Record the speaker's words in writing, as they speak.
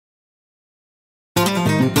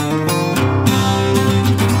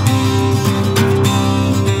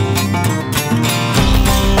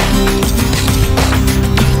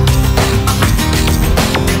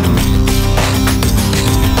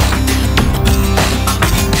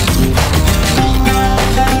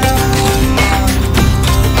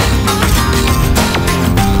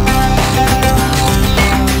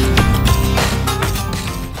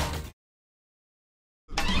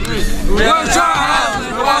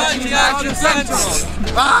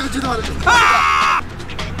아, 그치도 말했죠.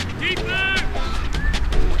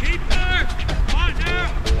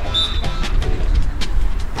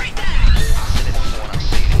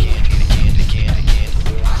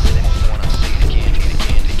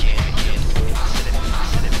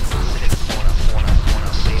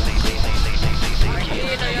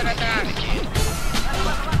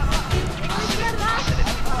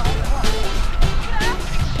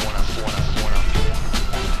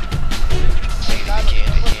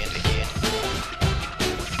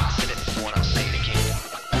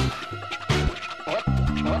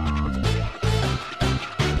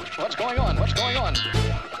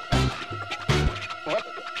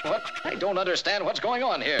 I don't understand what's going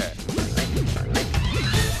on here.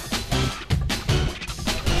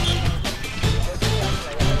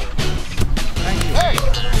 Thank you. Hey!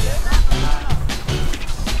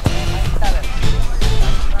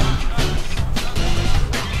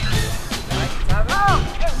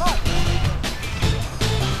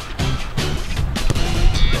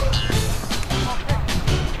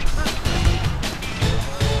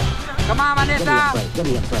 Come on, Vanessa! Give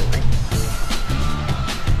me a break.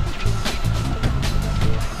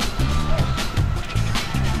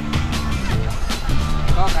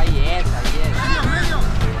 Ahí es, ahí es.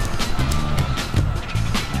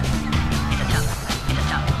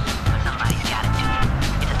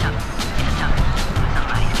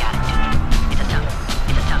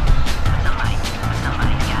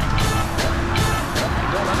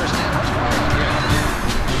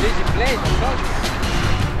 Medio.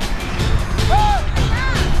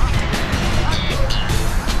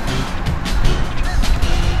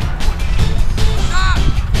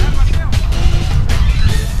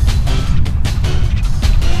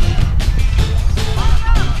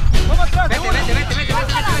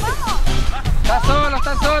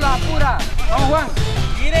 Está sola, apura. Vamos, Juan.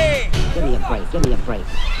 Mire. Give me a break, give me a break.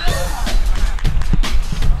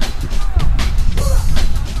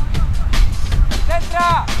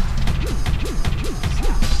 Centra.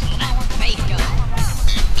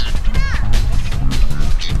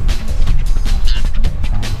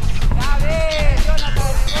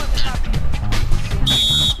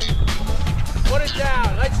 Put it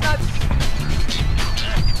down. Let's not.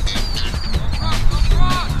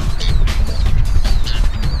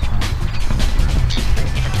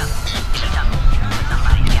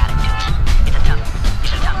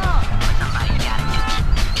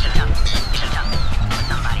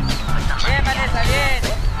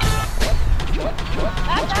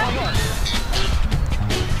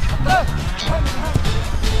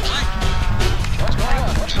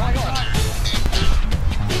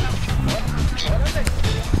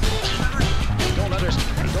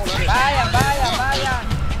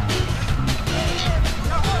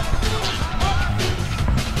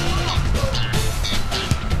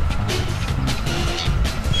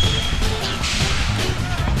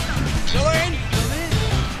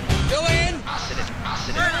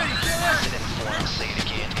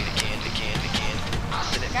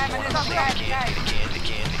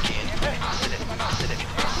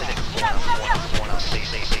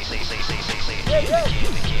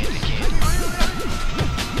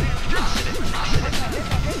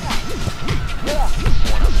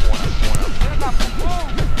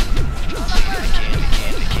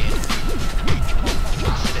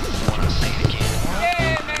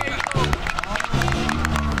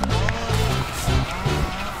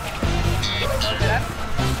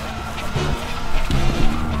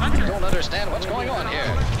 Understand what's going on here.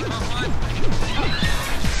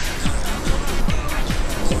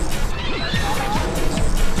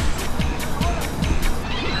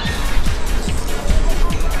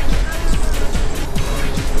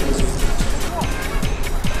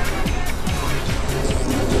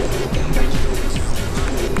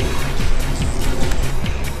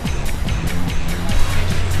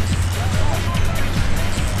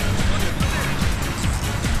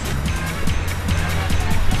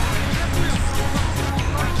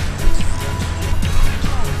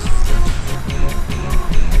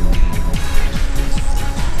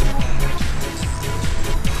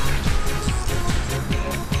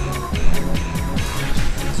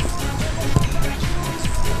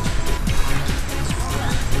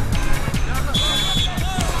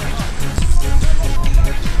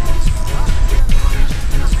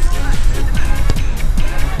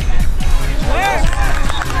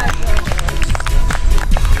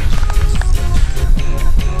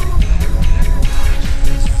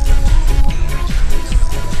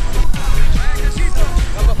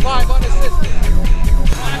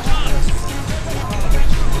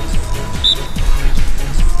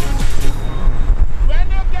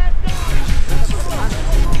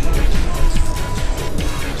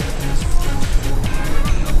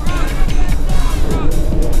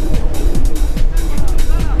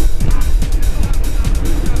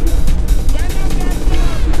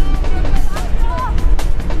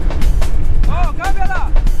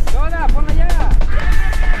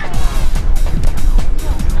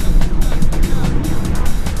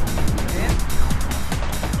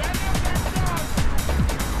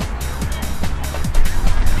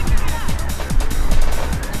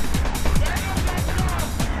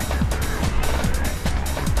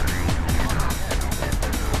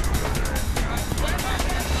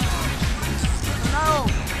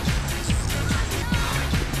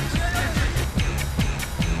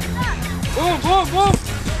 ¡Bum, bum, bum!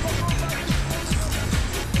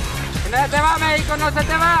 ¡Que no se te va, México, no se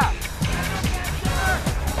te va!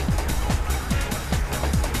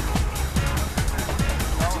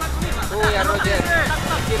 Tuya, Roger.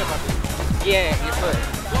 Tranquilo, papi. Bien, eso es.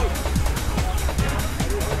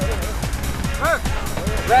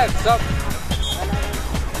 Red, stop.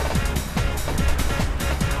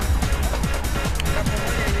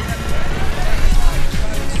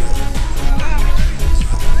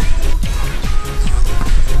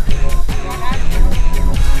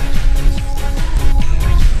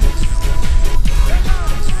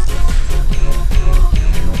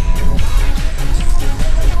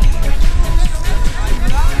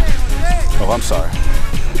 Oh, I'm sorry.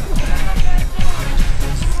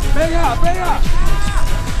 Pega, pega.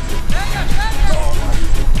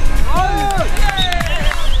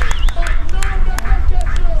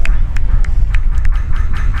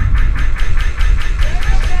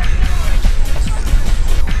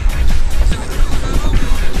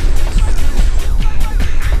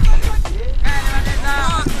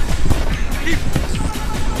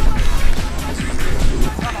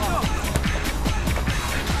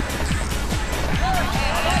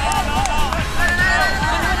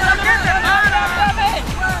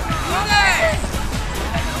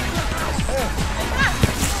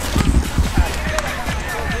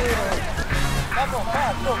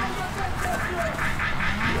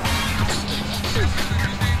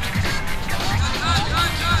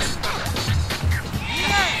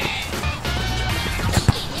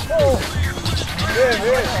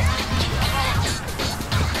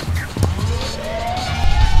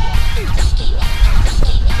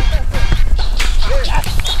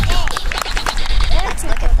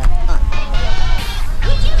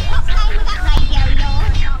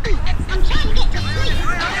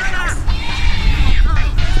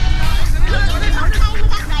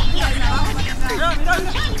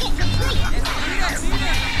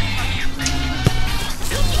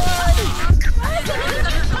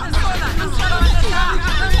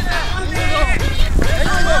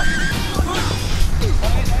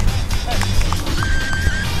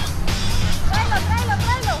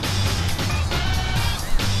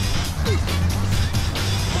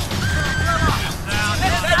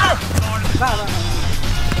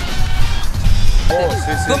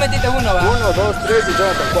 Tú metiste uno, ¿va? 1, 2, 3 y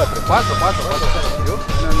Jonathan 4. 4. ¿Yo?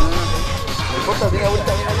 No. ¿Me importa? Bien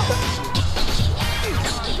ahorita.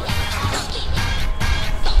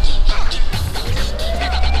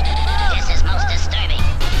 This is most disturbing.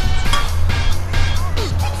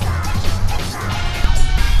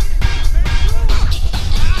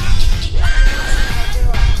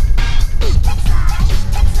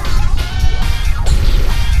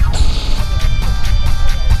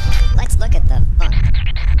 Let's look at the fun.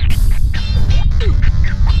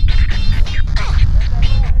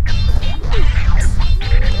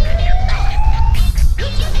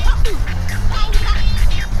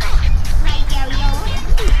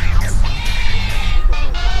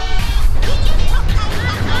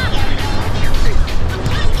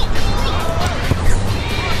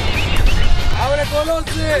 ¡Abre,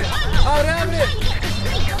 Colossi! ¡Abre!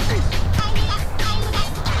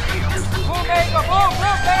 ¡Bum, México! ¡Bum!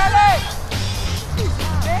 ¡Pégale!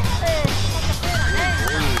 ¡Pégale!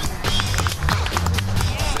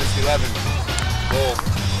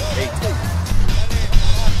 6,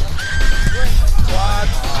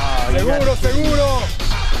 11, goal, 8. ¡Seguro!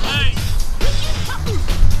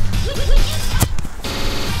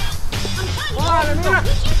 ¡Vale, mira!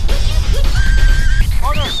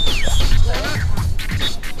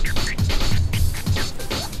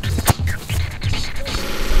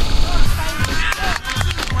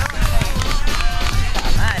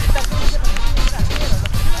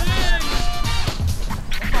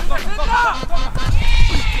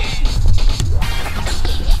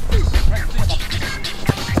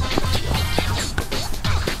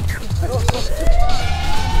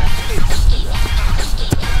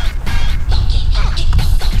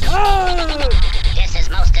 This is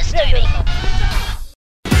most disturbing.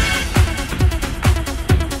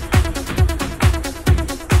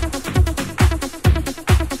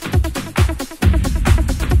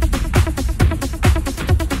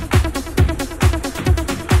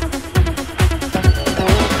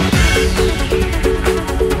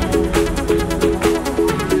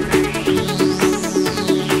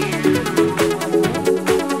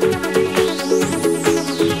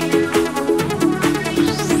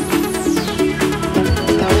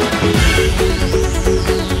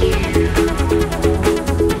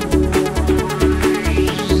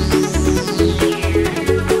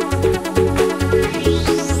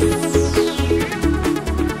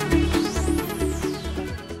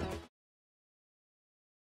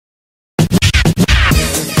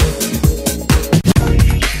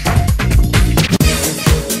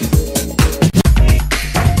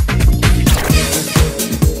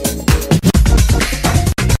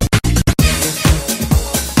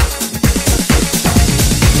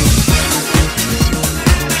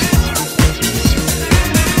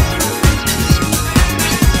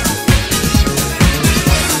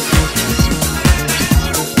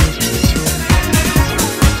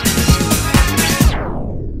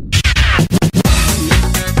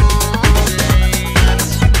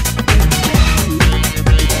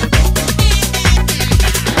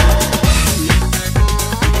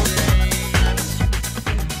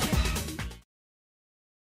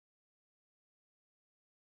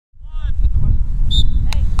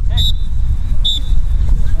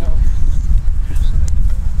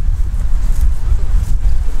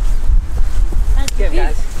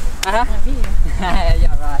 job, guys.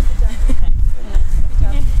 Yeah, right.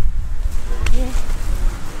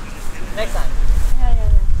 Next time.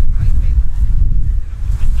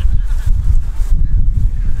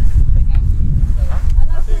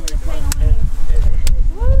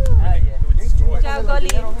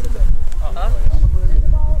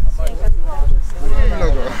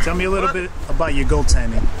 Tell me a little bit about your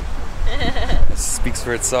goaltending. It speaks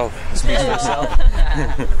for itself. Speaks for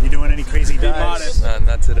itself. You doing any crazy dives?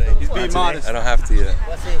 Not today. He's being modest. I don't have to yet.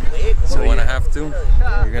 So when I have to,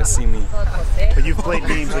 you're gonna see me. But you've played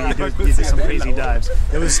games where you did some crazy dives.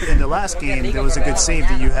 There was in the last game. There was a good save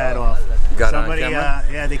that you had off. Got Somebody, on camera?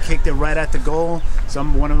 yeah, they kicked it right at the goal.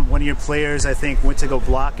 One of your players, I think, went to go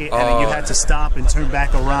block it, and then you had to stop and turn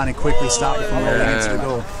back around and quickly stop it from rolling into the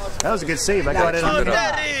goal. That was a good save. I got it on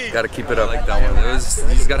camera. Gotta keep it up like that one.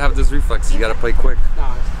 You just gotta have those reflexes. You gotta play quick.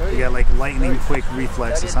 You got like lightning quick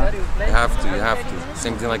reflexes, huh? You have to.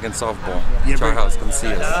 Same thing like in softball. You Our ever- house, come see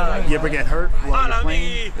us. You ever get hurt while you're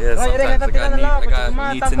playing? Yeah, sometimes I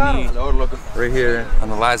got knee to knee right here on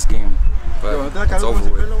the last game. But it's over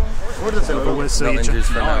with. So No you're injuries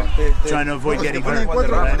for now. trying to avoid getting hurt. But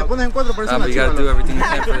you gotta do everything you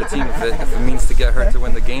can for the team. If it means to get hurt to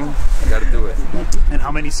win the game, you gotta do it. And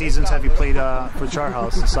how many seasons have you played for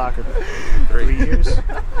Charhouse in soccer? 3 years?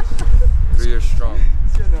 3 years strong.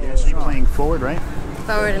 Yeah, so you're playing forward, right?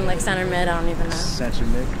 Forward and like center mid, I don't even know. Center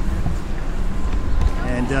mid.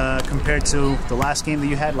 And compared to the last game that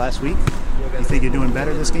you had last week, you think you're doing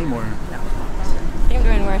better this game, or I think I'm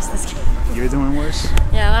doing worse this game. you're doing worse?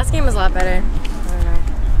 Yeah, last game was a lot better. I don't know.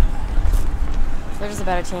 They're just a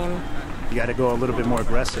better team. You got to go a little bit more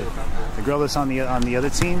aggressive. The girl that's on the other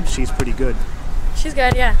team, she's pretty good. She's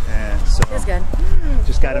good, yeah. Yeah, so She's good.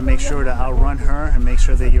 just got to make sure to outrun her and make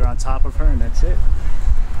sure that you're on top of her, and that's it.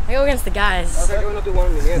 I go against the guys. They're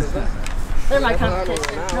my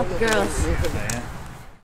competition, not the girls. Yeah.